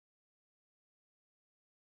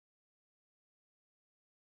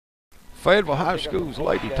Fayetteville High School's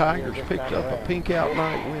Lady Tigers picked up a pink out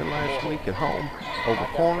night win last week at home over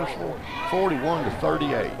Cornersville,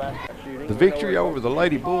 41-38. The victory over the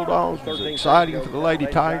Lady Bulldogs was exciting for the Lady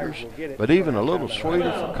Tigers, but even a little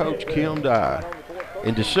sweeter for Coach Kim Dye.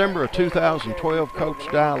 In December of 2012,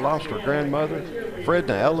 Coach Dye lost her grandmother,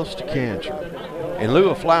 Fredna Ellis, to cancer. In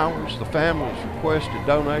lieu of flowers, the families requested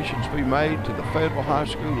donations be made to the Fayetteville High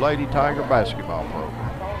School Lady Tiger basketball program.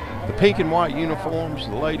 The pink and white uniforms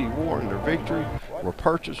the Lady wore in their victory were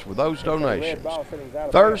purchased with those donations.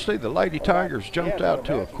 Thursday, the Lady Tigers jumped out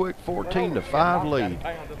to a quick 14-5 lead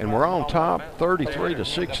and were on top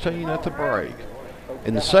 33-16 at the break.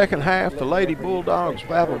 In the second half, the Lady Bulldogs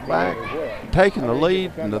battled back, taking the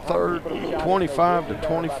lead in the third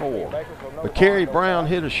 25-24. But Carrie Brown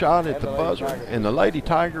hit a shot at the buzzer, and the Lady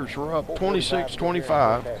Tigers were up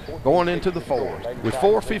 26-25 going into the fourth. With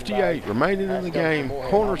 4:58 remaining in the game,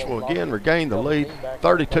 Cornersville again regained the lead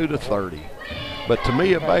 32-30. But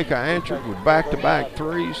Tamia Baker answered with back-to-back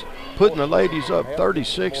threes, putting the ladies up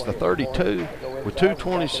 36-32 with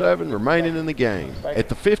 2:27 remaining in the game. At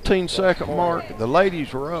the 15-second mark, the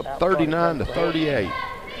ladies were up 39-38.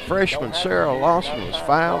 Freshman Sarah Lawson was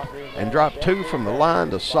fouled and dropped two from the line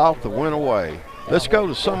to salt the win away. Let's go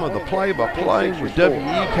to some of the play-by-play with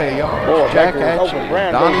WEKR's Jack Ashley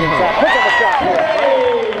and Donnie Hunt.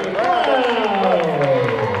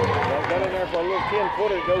 Got in there for a little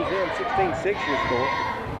 10-footer. It goes in 16-6 your score.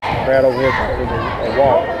 Brad over here thought it was a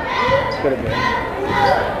wall. Could have been.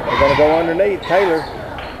 They're going to go underneath. Taylor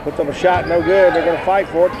puts up a shot, no good. They're going to fight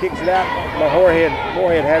for it, kicks it out. But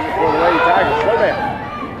Moorhead has it for the Lady Tigers. Slow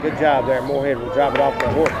down. Good job there. Moorhead will drop it off to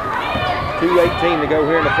Horton. 2:18 to go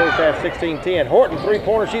here in the first half, 16-10. Horton,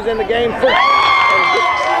 three-pointer. She's in the game. Fires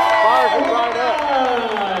it right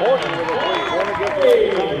up. Horton with a three-pointer gives her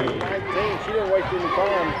 19. She didn't waste any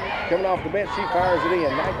time coming off the bench. She fires it in.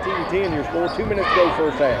 19-10 your score. 2 minutes to go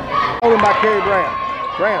first half. Holding by Carrie Brown.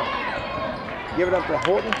 Brown. Give it up to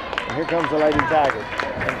Horton. And here comes the Lady Tigers.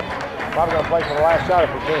 Probably going to play for the last shot if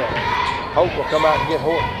we can. Hope will come out and get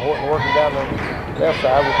Horton. Horton working down the left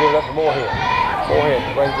side. We'll give it up to Moorhead. Moorhead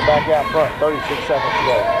brings it back out front. 36 seconds to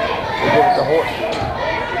go. We'll give it to Horton.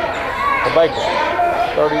 To Baker.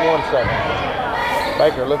 31 seconds.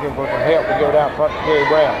 Baker looking for some help to give it out front to Carrie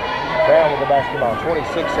Brown. Brown with the basketball. 26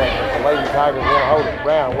 seconds. The Lady Tigers want to hold it.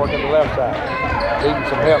 Brown working the left side. Needing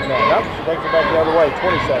some help now. Nope, she takes it back the other way.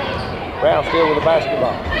 20 seconds. Brown still with the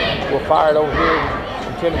basketball. We'll fire it over here.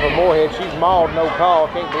 Intended for Moorhead. She's mauled, no call.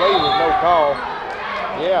 Can't believe there's no call.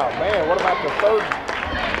 Yeah, man, what about the third?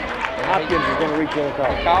 Hopkins is going to reach in and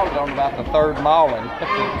call. Called on about the third mauling.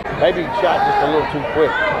 Maybe shot just a little too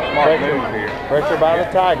quick. Smart move here. Pressure by the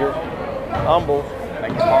Tigers. Humbles.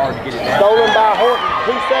 Make it hard to get it down. Stolen by Horton.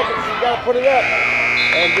 2 seconds. She's got to put it up.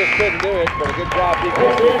 And just couldn't do it, but a good job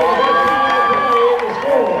defensively.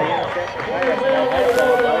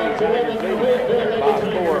 By a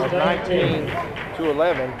score of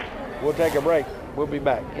 19-11. We'll take a break. We'll be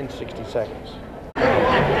back in 60 seconds.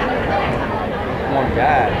 One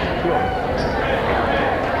guy.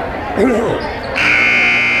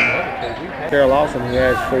 Carol Lawson, who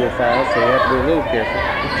has 4 fouls, so you have to be a little careful.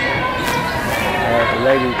 The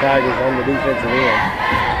Lady Tigers on the defensive end.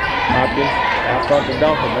 Hopkins out front to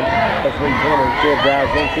Dunkelman. The three-pointer still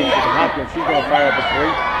drives in, kicks it to Hopkins. She's going to fire up a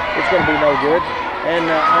three. It's going to be no good. And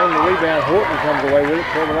on the rebound, Horton comes away with it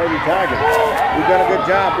for the Lady Tigers. We've done a good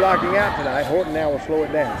job blocking out tonight. Horton now will slow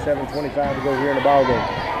it down. 7:25 to go here in the ball game.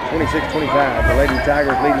 26-25. The Lady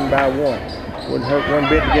Tigers leading by 1. Wouldn't hurt one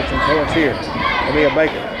bit to get some points here. Tamia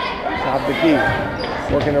Baker, top of the key,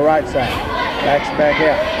 working the right side. Backs back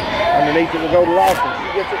out. Underneath it will go to Lawson.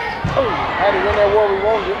 She gets it. Oh, had it in there where we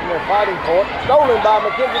wanted it, and they're fighting for it. Stolen by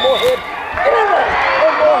Mackenzie Moorhead. Get in there!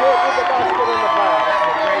 And Moorhead with the basket in the foul.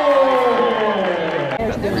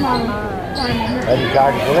 Lady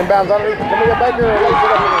Tigers will inbounds underneath to Tamia Baker and lays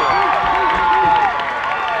it up in the air.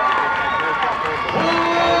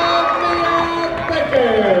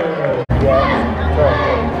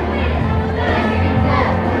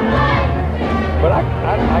 But I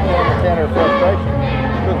can understand her frustration.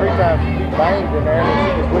 2 or 3 times she banged in there and she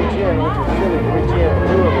just reach in, which was silly to reach in for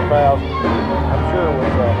 2 of the fouls. I'm sure it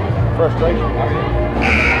was frustration.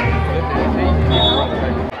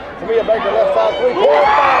 Tamia Baker left side 3-point.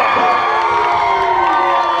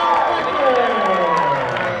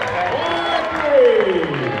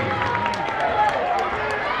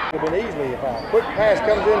 Would have been easily a foul. Quick pass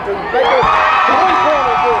comes into Baker.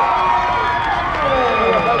 3-pointer good.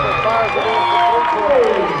 Baker fires it in for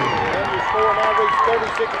 3-pointer. And your score now reached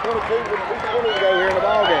 36-22 with 2:20 to go here in the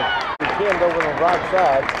ball game. Ken's over on the right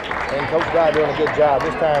side, and Coach Dye doing a good job.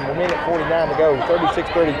 This time, a minute 49 to go,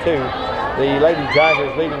 36-32. The Lady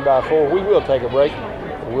Tigers leading by 4. We will take a break.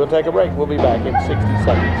 We'll take a break. We'll be back in 60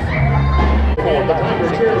 seconds. And the Tiger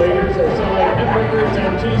cheerleaders are selling hamburgers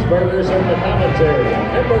and cheeseburgers in the commentary.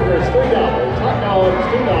 Hamburgers $3, hot dogs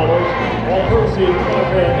 $2. All proceeds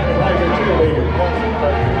benefit the Tiger cheerleaders.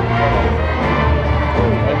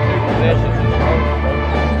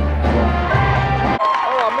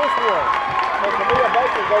 Oh, I missed one. And Camilla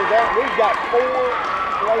Baker goes out. We've got 4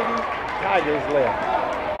 Lady Tigers left.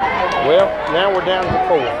 Well, now we're down to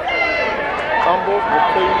 4. Humble with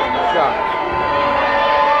 2 shots.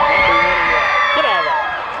 Get out of there.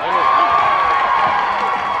 And it's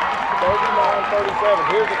 39-37.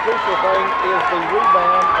 Here's the crucial thing is the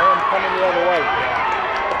rebound and coming the other way.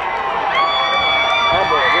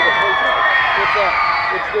 Humble with a free throw. It's up.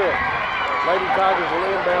 It's good. Lady Tigers will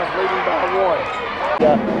inbound leading by 1.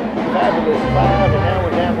 Fabulous 5, and now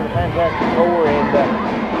we're down to the fantastic 4, and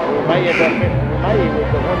we may end up with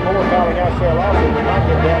the one more fouling out Sarah Lawson. We might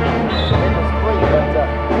get down to Memphis 3, but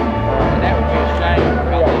that would be a shame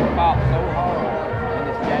because they fought so hard in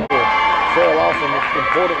this game. Sarah Lawson,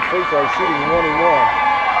 important free throw, shooting 1 and 1.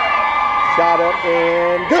 Shot up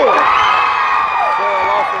and good. Sarah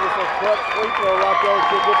Lawson with a clutch free throw right there.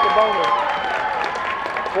 She'll get the bonus.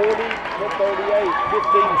 40-38,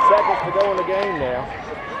 15 seconds to go in the game now.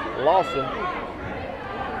 Lawson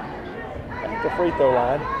at the free throw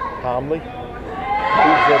line, calmly.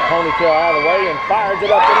 Keeps the ponytail out of the way and fires it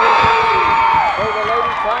up and in. So the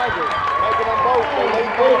Lady Tigers making them both. They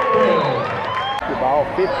lead big. The ball,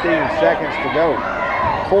 15 seconds to go.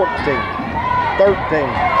 14, 13.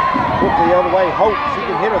 Look the other way. Hope she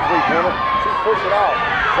can hit a three-pointer. She's pushed it off.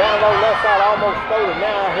 Down low left side, almost stole it.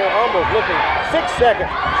 Now out here, Humble's looking. 6 seconds.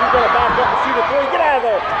 She's going to back up and shoot a 3. Get out of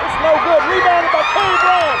there. It's no good. Rebounded by Kerry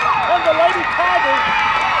Brown. And the Lady Tigers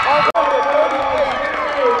are going to 38.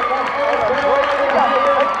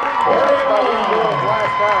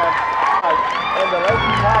 Last time. And the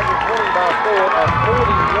Lady Tigers winning by 4 at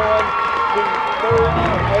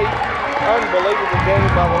 41-38. Unbelievable game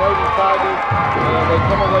by the Lady Tigers. And they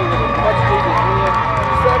come away with a much-needed win.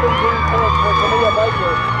 17 points for Camilla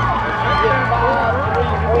Baker. And she hit 5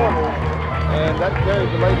 3-pointers. And that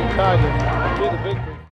carries the Lady Tigers to the victory.